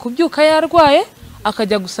ashobora kubyuka yarwaye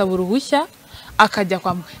akajya gusaba uruhushya akajya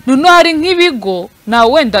kwa none hari nk'ibigo na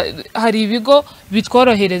wenda hari ibigo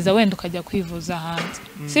bitworohereza wenda ukajya kwivuza hanze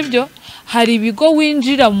sibyo hari ibigo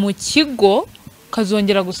winjira mu kigo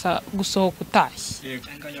kazongera gusohoka utashye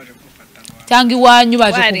cyangwa iwanyu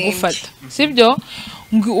baje kugufata sibyo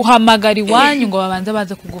uhamagara iwanyu ngo babanze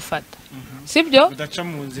baze kugufata sibyo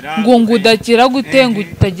ngo udakira gute ngo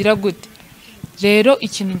utagira gute rero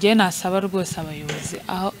ikintu ngiye nasaba rwose abayobozi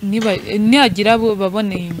aho nihagira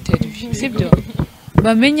baboneye interview sibyo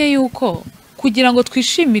bamenye yuko kugira ngo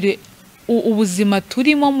twishimire ubuzima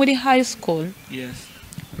turimo muri high school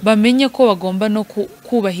bamenye ko bagomba no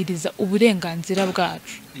kubahiriza uburenganzira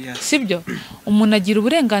bwacu sibyo umuntu agira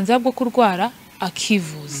uburenganzira bwo kurwara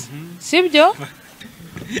akivuza sibyo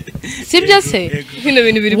sibyo se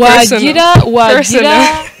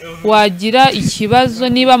wagira ikibazo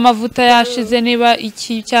niba amavuta yashize niba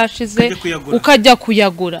iki cyashize ukajya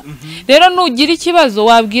kuyagura rero nugira ikibazo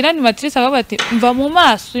wabwira animatrice akavuga ati mva mu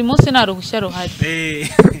maso uyu munsi nta ruhushya ruhari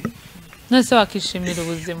nose wakishimira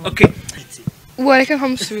ubuzima wareka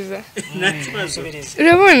nkamusubiza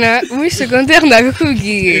urabona muri secondaire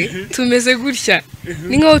ndabikubwiye tumeze gutya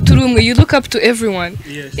ni nkaho turi umwe you look up to everyone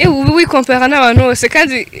ubu wikompara n'abantu bose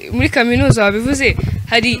kandi muri kaminuza wabivuze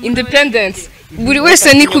hari independence buri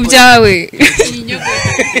wese ni ku byawe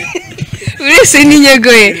buri wese ni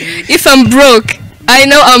nyegoye if I'm broke I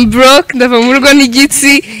know I'm broke ndava mu rugo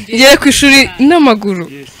n'igitsi ngere ku ishuri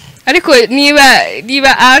n'amaguru ariko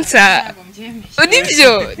niba answer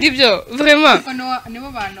nibyo vraiment nibo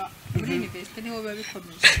bantu muri university nibo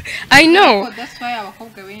babikomeje I know that's why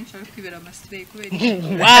abakobwa benshi bari kwibera amasire kubera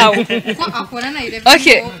wow ko akora na irebe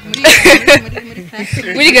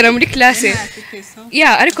muri classe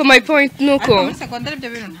yeah ariko my point nuko muri secondaire byo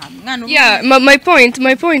bintu nta mwana yeah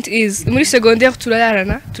my point is muri secondaire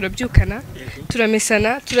turararana turabyukana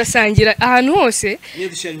turamesana turasangira ahantu hose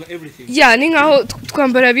yeah ni nkaho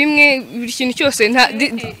twambara bimwe buri kintu cyose nta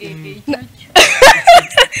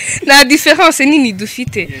difference nini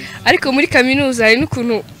dufite ariko muri kaminuza hari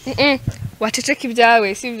n'ukuntu waceceka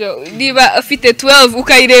ibyawe sibyo niba afite 12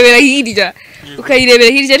 ukayirebera hirya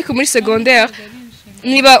ukayirebera hirya ariko muri secondaire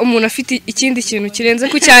niba umuntu afite ikindi kintu kirenze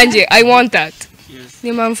ku cyanjye I want that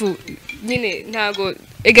niyo mpamvu nyine ntago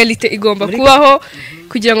egalite igomba kubaho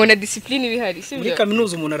kugira ngo na discipline bihari muri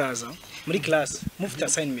kaminuza umuntu araza muri class mufite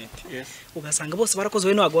assignment ugasanga bose barakoze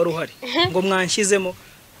we ntago wari uhari ngo mwanshyizemo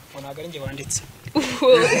ntago ari nge wanditse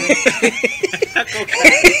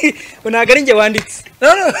ntago ari nge wanditse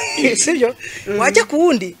sibyo wajya ku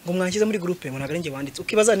wundi ngo mwanshyize muri groupe ngo ntago ari nge wanditse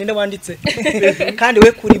ukibaza ninde wanditse kandi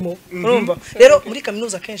we kurimo urumva rero muri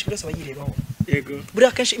kaminuza kenshi buri wese bayirebaho buri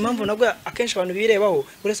akenshi impamvu nabwo akenshi abantu birebaho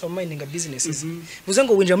buri wese mindinga businesses buze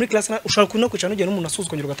ngo winjira muri class ushaka no kwicara n'ugenda n'umuntu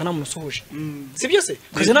asuzukongera ugatana umuntu usuhuje sibyo se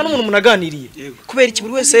kaze nta n'umuntu munaganiriye kubera iki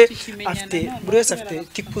buri wese afite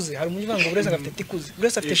tikuze hari umunyivanga buri wese afite tikuze buri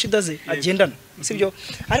wese afite shida ze agendana sibyo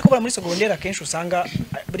ariko bara muri secondaire akenshi usanga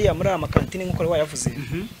buriya muri amakantine nkuko wayavuze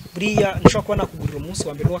buriya nshobora kuba nakugurira umunsi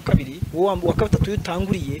wa mbere n'uwa kabiri wowe wa gatatu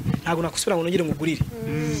utanguriye ntago nakusubira ngo nongere ngugurire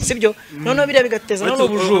sibyo noneho biriya bigateza no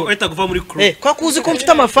bujuru uhita kuva muri crew kwa kuzi ko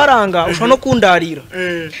mfite amafaranga ushobora no kundarira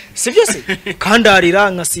sibyo se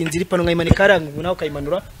kandarira nkasinzira ipano nkayimanika arangwe nawe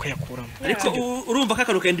kayimanura kayakuramo ariko urumva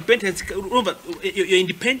kakaruka independence urumva yo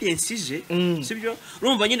independence ije sibyo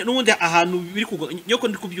urumva nyine n'ubundi ahantu biri nyoko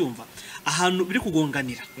ndi kubyumva ahantu biri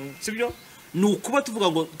kugonganira sibyo nukuba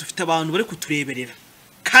tuvuga ngo dufite abantu bari kutureberera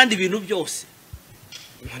kandi ibintu byose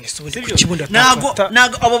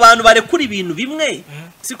nago abo bantu barekura ibintu bimwe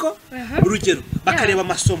siko urugero bakareba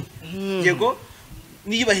amasomo yego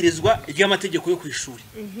niyubahirizwa ry'amategeko yo kwishuri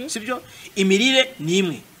sibyo imirire ni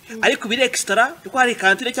imwe ariko biri extra yuko hari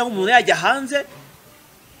kantine cyangwa umuntu yajya hanze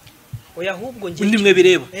oya ahubwo ngiye ndimwe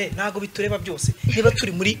bireba ntago bitureba byose niba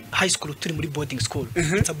turi muri high school turi muri boarding school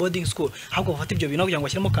it's a boarding school ahubwo bafata ibyo bintu kugira ngo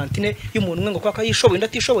bashyiremo kantine y'umuntu umwe ngo kwa yishoboye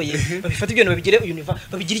ndatishoboye babifata ibyo babigire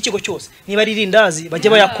babigira ikigo cyose niba ari rindazi bajye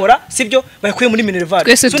bayakora sibyo bayakuye muri minerval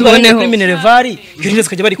twese tuboneho muri minerval iyo rindazi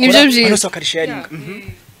kajya barikora hano so karisharinga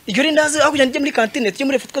iyo rindazi aho kujya muri kantine tujye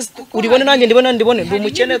muri twese uribone nanjye ndibone ndi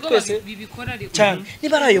umukene twese cyane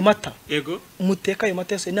niba ari ayo mata yego umuteka ayo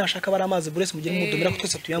mata yose nashaka bari amazi burese mugire mudumira ko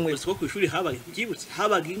twese tuyanyweye siko ku ishuri habaga byibutse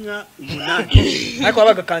habaga inka 8 ariko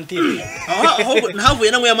habaga kantine aho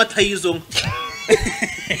nahavuye namwe amata yizo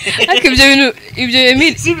ariko ibyo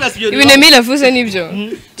Emile avuze nibyo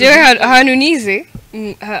jewe ahantu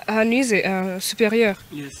nize superieur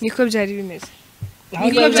niko byari bimeze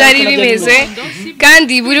niko byari bimeze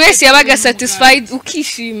kandi buri wese yabaga satisfied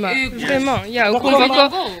ukishima vraiment ya ukumva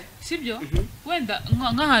ko sibyo wenda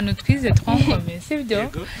nk'ahantu twize twankome sibyo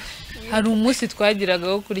hari umunsi twagiraga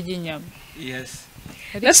wo kurya inyama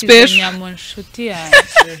special inyama nshuti yanjye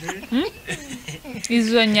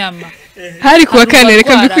izo nyama hari kuwa kane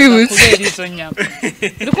reka mbikwibutse kubera izo nyama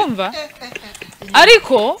ndikumva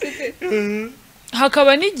ariko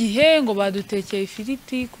hakaba n'igihe ngo badutekeye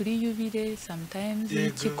ifiriti kuri yubire sometimes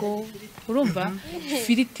ikiko urumva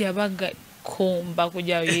ifiriti yabaga komba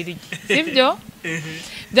kujya wirya sibyo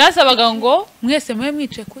byasabaga ngo mwese mwe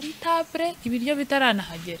mwice kuri table ibiryo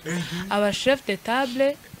bitaranahagera aba chef de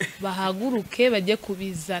table bahaguruke bajye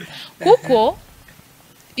kubizana kuko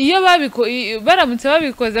iyo baramutse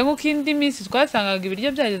babikoze nk'uko indi minsi twasangaga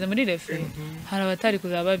ibiryo byageze muri refe hari abatari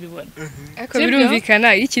kuzaba babibona ariko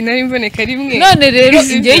birumvikana ikintu ari imboneka rimwe none rero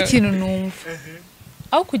ngiye ikintu numva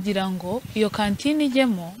aho kugira ngo iyo kantine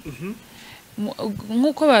ijyemo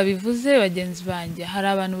nk'uko babivuze bagenzi banjye hari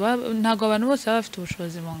abantu ntago abantu bose baba bafite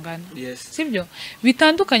ubushobozi bungana sibyo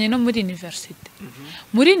bitandukanye no muri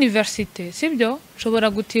universite sibyo nshobora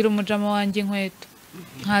gutira umujama wanjye inkweto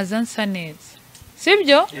nkaza nsa neza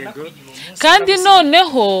sibyo kandi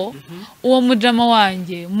noneho uwo mujama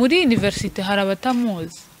wanjye muri universite hari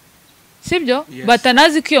abatamuzi sibyo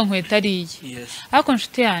batanazi ko iyo nkweto ari iye ariko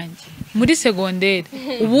nshuti yanjye muri secondaire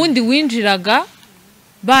ubundi winjiraga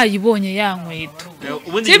bayibonye ya nkweto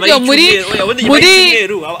sibyo muri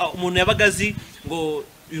umuntu yabagazi ngo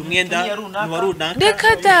uyu mwenda ni warunaka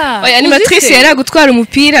dekada animatrice yari gutwara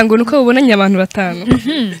umupira ngo nuko ubonanye abantu batanu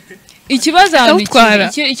ikibazo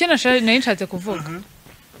icyo nari nshatse kuvuga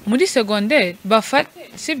muri secondaire bafata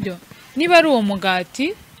sibyo niba ari uwo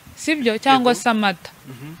mugati sibyo cyangwa se amata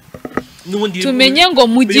tumenye ngo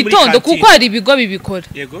mu gitondo kuko hari ibigo bibikora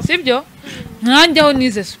sibyo nkanjye aho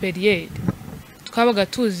nize superieur twabaga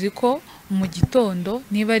tuzi ko mu gitondo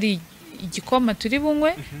niba ari igikoma turi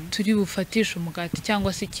bunywe turi bufatisha umugati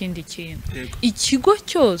cyangwa se ikindi kintu ikigo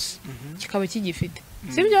cyose kikaba kigifite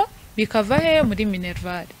sibyo bikava he muri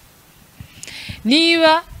minerval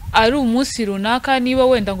niba ari umunsi runaka niba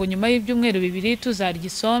wenda ngo nyuma y'ibyumweru 2 tuzarya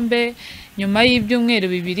isombe nyuma y'ibyumweru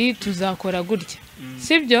 2 tuzakora gutya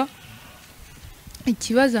sibyo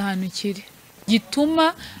ikibazo ahantu kiri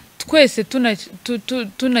gituma twese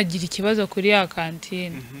tunagira ikibazo kuri ya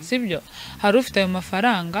kantine sibyo hari ufite ayo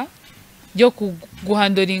mafaranga yo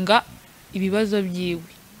guhandoringa ibibazo byiwe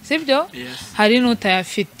sibyo hari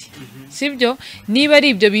n'utayafite sibyo niba ari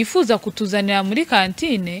ibyo bifuza kutuzanira muri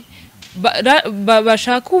kantine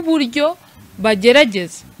bashaka uburyo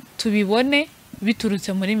bagerageza tubibone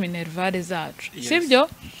biturutse muri minervare zacu sibyo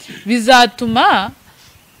bizatuma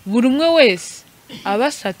buri umwe wese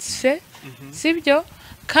aba satisfait sibyo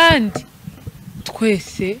kandi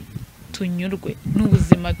twese tunyurwe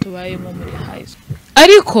n'ubuzima tubayemo muri high school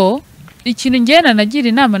ariko ikintu ngena nagira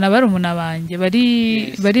inama na barumuna banjye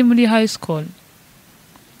bari muri high school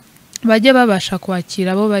bajye babasha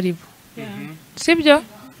kwakira abo bari bo sibyo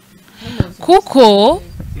kuko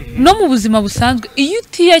no mu buzima busanzwe iyo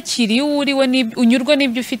utiyakiriye uriwe unyurwa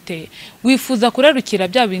n'ibyo ufite wifuza kurarukira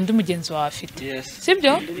bya bindi umugenzi wawe afite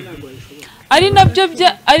sibyo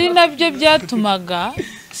ari nabyo byatumaga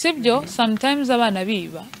sibyo sometimes abana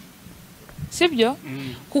biba sibyo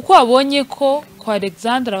kuko wabonye ko kwa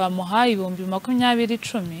Alexandra bamuhaye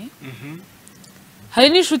 20,10 hari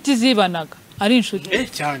n'inshuti zibanaga ari inshuti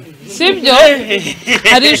cyane sibyo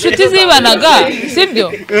hari inshuti zibanaga sibyo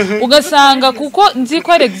ugasanga kuko nzi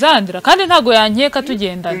ko Alexandra kandi ntago yankeka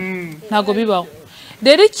tugendana ntago bibaho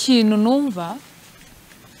rero ikintu numva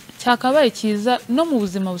cyakabaye cyiza no mu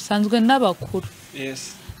buzima busanzwe n'abakuru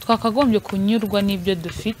twakagombye kunyurwa n'ibyo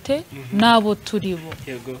dufite nabo turibo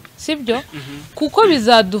sibyo kuko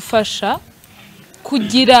bizadufasha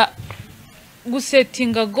kugira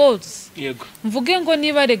gusetinga goals mvuge ngo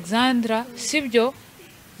niba Alexandra sibyo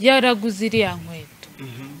yaraguze iriya nkweto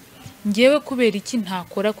ngewe kubera iki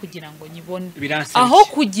ntakora kugira ngo nyibone aho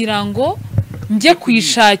kugira ngo njye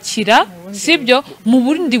kwishakira sibyo mu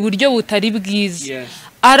bundi buryo butari bwiza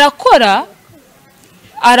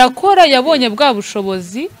arakora yabonye bwa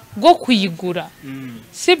bushobozi bwo kuyigura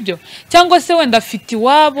sibyo cyangwa se wenda afite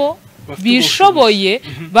iwabo bishoboye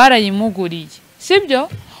barayimuguriye sibyo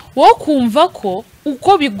wo kumva ko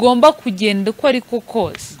uko bigomba kugenda uko ariko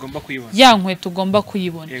kose ya nkweto ugomba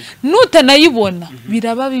kuyibona nutanayibona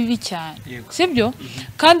biraba bibi cyane sibyo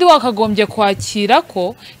kandi wakagombye kwakira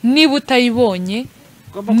ko niba utayibonye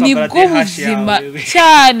nibwo buzima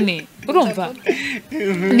cyane urumva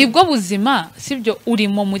nibwo buzima sibyo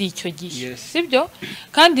urimo muri icyo gihe sibyo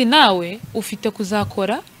kandi nawe ufite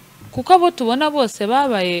kuzakora kuko abo tubona bose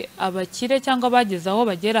babaye abakire cyangwa bageze aho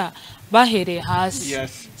bagera bahereye hasi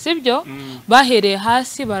sibyo bahereye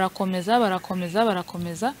hasi barakomeza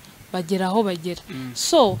bagera aho bagera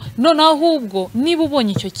so none ahubwo niba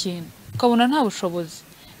ubonye icyo kintu ukabona nta bushobozi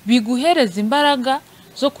biguhereza imbaraga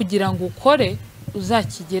zo kugira ngo ukore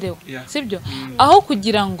uzakigereho sibyo aho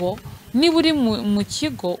kugira ngo niba uri mu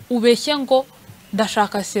kigo ubeshye ngo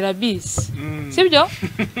ndashaka serabisi sibyo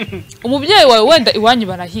umubyeyi wawe wenda iwanyu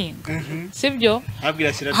barahinga sibyo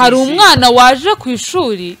hari umwana waje ku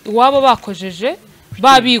ishuri iwabo bakojeje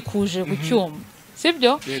babikuje ku cyuma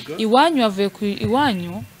sibyo iwanyu yavuye ku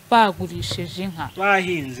iwanyu bagurishije inka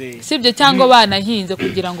bahinze sibyo cyangwa banahinze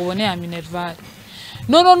kugira ngo ubone ya minervare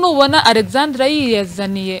none nubona Alexandra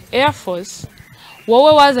yiyazaniye Air Force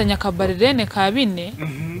wowe wazanye akabarirene ka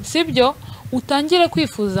 4 sibyo utangire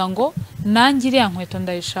kwifuza ngo nanjye iriya nkweto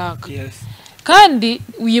ndayishaka kandi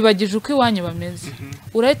wiyibagije uko iwanyu bameze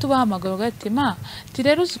urahita ubahamagara ugati ma ti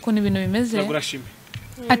rero uzi ukuntu ibintu bimeze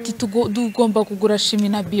ati tugomba kugura shimi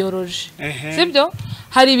na biology sibyo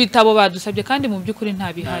hari ibitabo badusabye kandi mu by'ukuri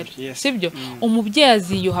nta bihari sibyo umubyeyi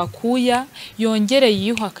aziyuha kuya yongere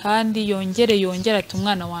yiyuha kandi yongere ati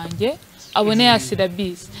umwana wanjye abone ya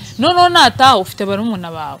syllabus none nataha ufite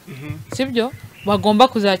barumuna bawe sibyo bagomba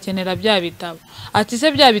kuzakenera bya bitabo ati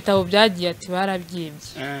se bya bitabo byagiye ati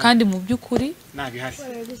barabyibye kandi mu by'ukuri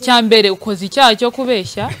cyambere ukoze icyaha cyo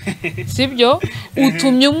kubeshya sibyo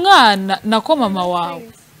utumye umwana nako mama wawe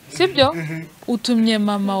sibyo utumye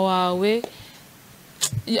mama wawe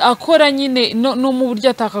akora nyine no mu buryo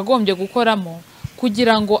atakagombye gukoramo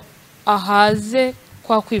kugira ngo ahaze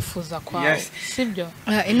kwa kwifuza kwawe sibyo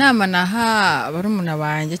inama naha barumuna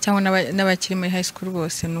banjye cyangwa n'abakiri muri high school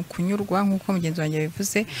bose no kunyurwa nkuko mugenzi wanjye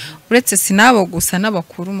bivuze uretse sinabo gusa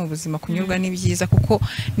n'abakuru mu buzima kunyurwa ni byiza kuko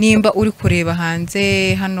nimba uri kureba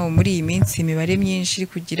hanze hano muri iyi minsi imibare myinshi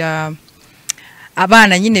kugira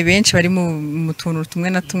abana nyine benshi bari mu tuntu tumwe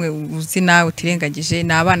na tumwe uzi nawe utirengagije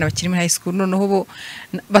ni abana bakiri muri high school noneho bo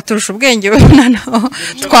baturusha ubwenge noneho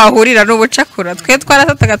twahurira n'ubucakura twe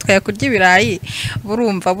twarasataga twayakurya ibirayi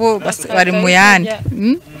burumva bo bari mu yandi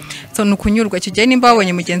so nukunyurwa icyo gihe nimba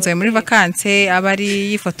wabonye mugenzi wawe muri vacances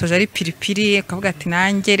abari yifotoje ari piripiri akavuga ati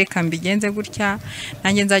nanjye reka mbigenze gutya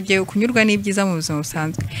nanjye nzagiye kunyurwa n'ibyiza mu buzima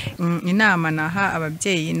busanzwe inama naha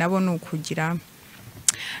ababyeyi nabo nukugira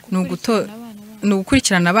ni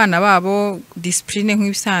ugukurikirana abana babo discipline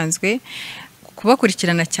nk'ibisanzwe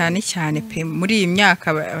kubakurikirana cyane pe muri iyi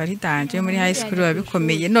myaka bari danje muri high school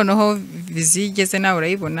babikomeye noneho bizigeze nawe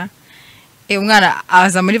urayibona umwana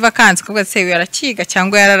aza muri vacances kuvuga se yarakiga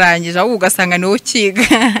cyangwa yararangije ahubwo ugasanga niwe ukiga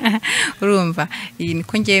urumva iyi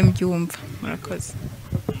niko ngiye mbyumva murakoze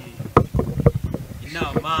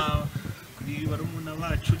inama kuri barumuna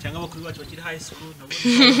bacu cyangwa abakuru bacu bakiri high school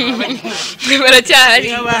nabo baracyahari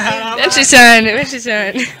benshi cyane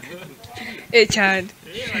cyane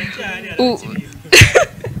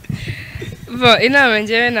inama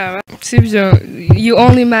njyewe naba sibyo you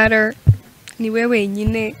only matter ni wewe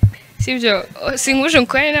wenyine sibyo singuje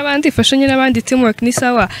nkorane n'abandi fashanye n'abandi teamwork ni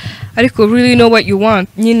sawa ariko really know what you want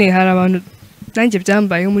nyine hari abantu nanjye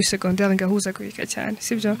byambaye muri secondaire ngahuzagurika cyane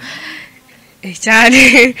sibyo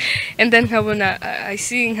cyane and then nkabona I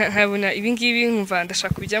see nkabona ibingibi nkumva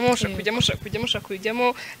ndashaka kujyamo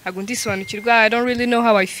ntabwo ndisobanukirwa I don't really know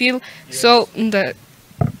how I feel so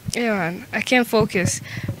I can't focus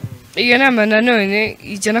iyo nama nanone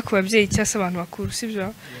ijyana ku babyeyi cyangwa abantu bakuru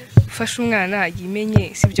sibyo ufasha umwana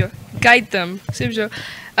yimenye sibyo guide them sibyo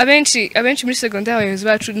abenshi muri secondaire abayobozi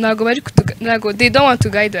bacu ntago they don't want to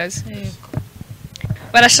guide us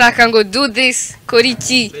barashaka ngo do this kora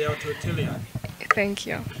iki thank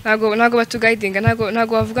you ntago batuguidinga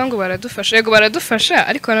ntago bavuga ngo baradufasha yego baradufasha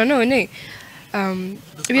ariko nanone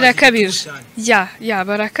birakabije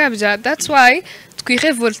barakabya that's why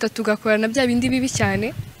twirevolta tugakorana bya bindi bibi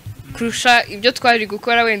cyane kurusha ibyo twari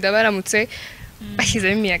gukora wenda baramutse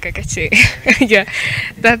bashyizemo imiyaga gake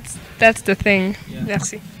that's the thing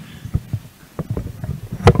merci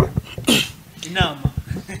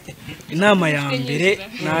inama ya mbere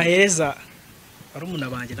nahereza barumuna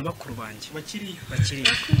banjye n'abakuru banjye bakiri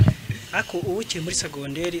ako ukiri muri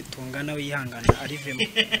secondaire tungana wihangana arivemo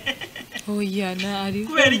oya na ari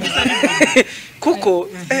kuko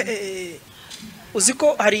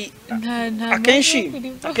uziko hari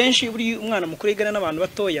akenshi buri umwana mukuru yigana n'abantu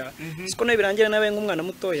batoya siko nayo birangira nawe nk'umwana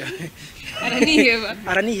mutoya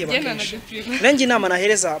araniheba nanjye inama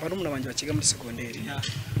nahereza barumuna banjye bakiga muri secondaire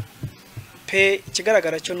pe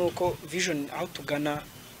ikigaragara cyo nuko vision aho tugana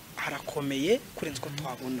harakomeye kurenza uko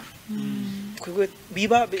twabona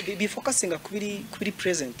biba bifocusinga kuri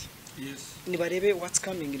present nibarebe what's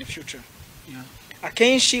coming in the future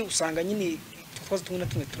akenshi usanga nyine twazo tumwe na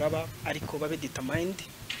tumwe turaba ariko babe determined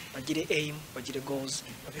bagire aim bagire goals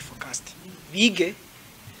babe focused bige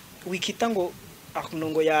wikita ngo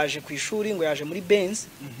ngo yaje ku ishuri ngo yaje muri Benz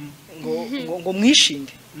ngo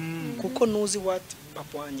mwishinde kuko nuzi what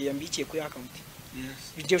papa wanjye yambikiye kuri account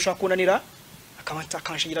bijye ushaka kunanira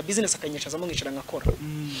akanshingira business akanyeshazamo nkicara ngakora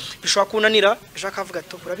bishobora kunanira bishaka avuga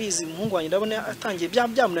to urabizi umuhungu wanjye ndabona atangiye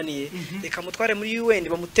byamunaniye reka mutware muri UN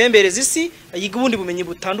bamutembereza isi ayiga ubundi bumenyi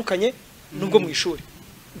butandukanye nubwo mu ishuri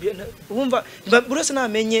bumva burose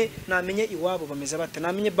namenye iwabo bameze bate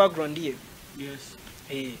namenye background ye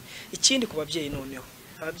ikindi ku babyeyi noneho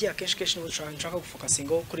ababyeyi akenshi nibo nshaka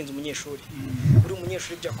gufocusinga kurenza umunyeshuri buri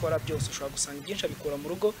umunyeshuri ibyo akora byose ushobora gusanga byinshi abikora mu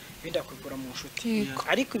rugo ibindi akabikora mu nshuti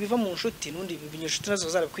ariko ibiva mu nshuti nundi ibinyeshuti nazo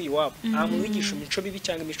zarabikwiye iwabo nta muntu wigisha imico bibi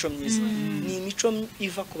cyangwa imico myiza ni imico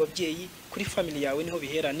iva ku babyeyi kuri family yawe niho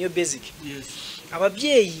bihera niyo basic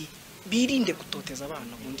ababyeyi birinde gutoteza abana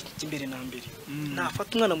ubundi imbere na mbere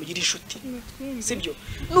nafata umwana mugira inshuti sibyo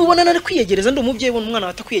nubona nari kwiyegereza ndi umubyeyi ubona umwana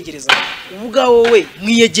atakwiyegereza uvuga wowe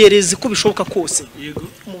mwiyegereze ko bishoboka kose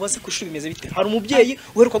umubaze ku ishuri bimeze bite hari umubyeyi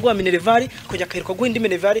uheruka guha minervari akajya akaheruka guha indi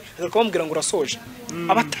minervari agaruka bamubwira ngo urasoje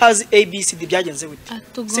abatazi ABCD byagenze bite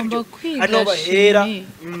sibyo hano bahera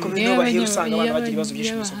akomeye bahera usanga abantu bagira ibibazo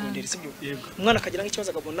byinshi mu secondaire sibyo umwana akagira nk'ikibazo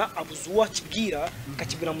agabona abuze uwo akibwira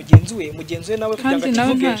akakibwira mugenzi we nawe kugira ngo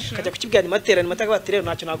akivuge kukibwira ni mateka baterero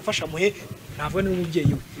ntacyo nagufasha muhe ntabwo ni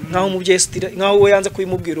umubyeyi we nkaho umubyeyi stira nkaho we yanze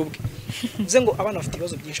kuyimubwira ubwe uze ngo abana bafite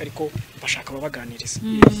ibibazo byinshi ariko bashaka babaganiriza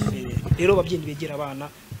rero babyeyi begera abana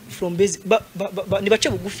from base ni bace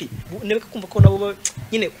bugufi nebeka kumva ko nabo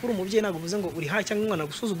nyine kuri umubyeyi ntabwo uvuze ngo uri hayi cyangwa umwana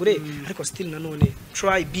gusuzugure ariko still nanone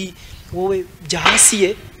try be wowe bya hasi ye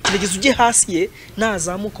kirageze uje hasi ye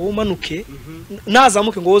nazamuka umanuke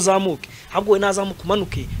nazamuke ngo uzamuke ahubwo we nazamuka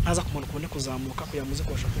umanuke naza kumanuka ubone kuzamuka kugira muze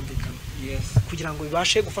kubasha kumvikana kugira ngo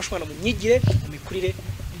bibashe gufashwa na mu myigire mu mikurire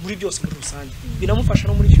muri byose muri rusange binamufasha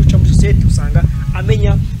no muri future muri society usanga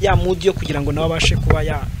amenya ya mood yo kugira ngo nawe abashe kuba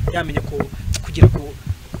yamenye ko kugira ku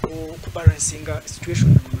balancinga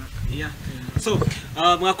situation runaka so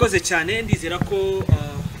mwakoze cyane ndizera ko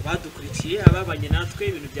badukurikiye ababanye natwe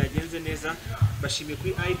ibintu byagenze neza bashimiye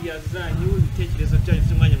kuri ideas zanyu ibitekerezo byanyu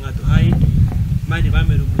by'umwanya mwaduhaye mane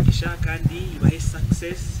bamera umugisha kandi ibahe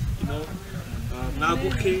success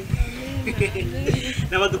mwaguke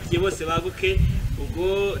n'abadukije bose baguke ubwo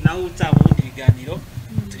naho utamundi biganiro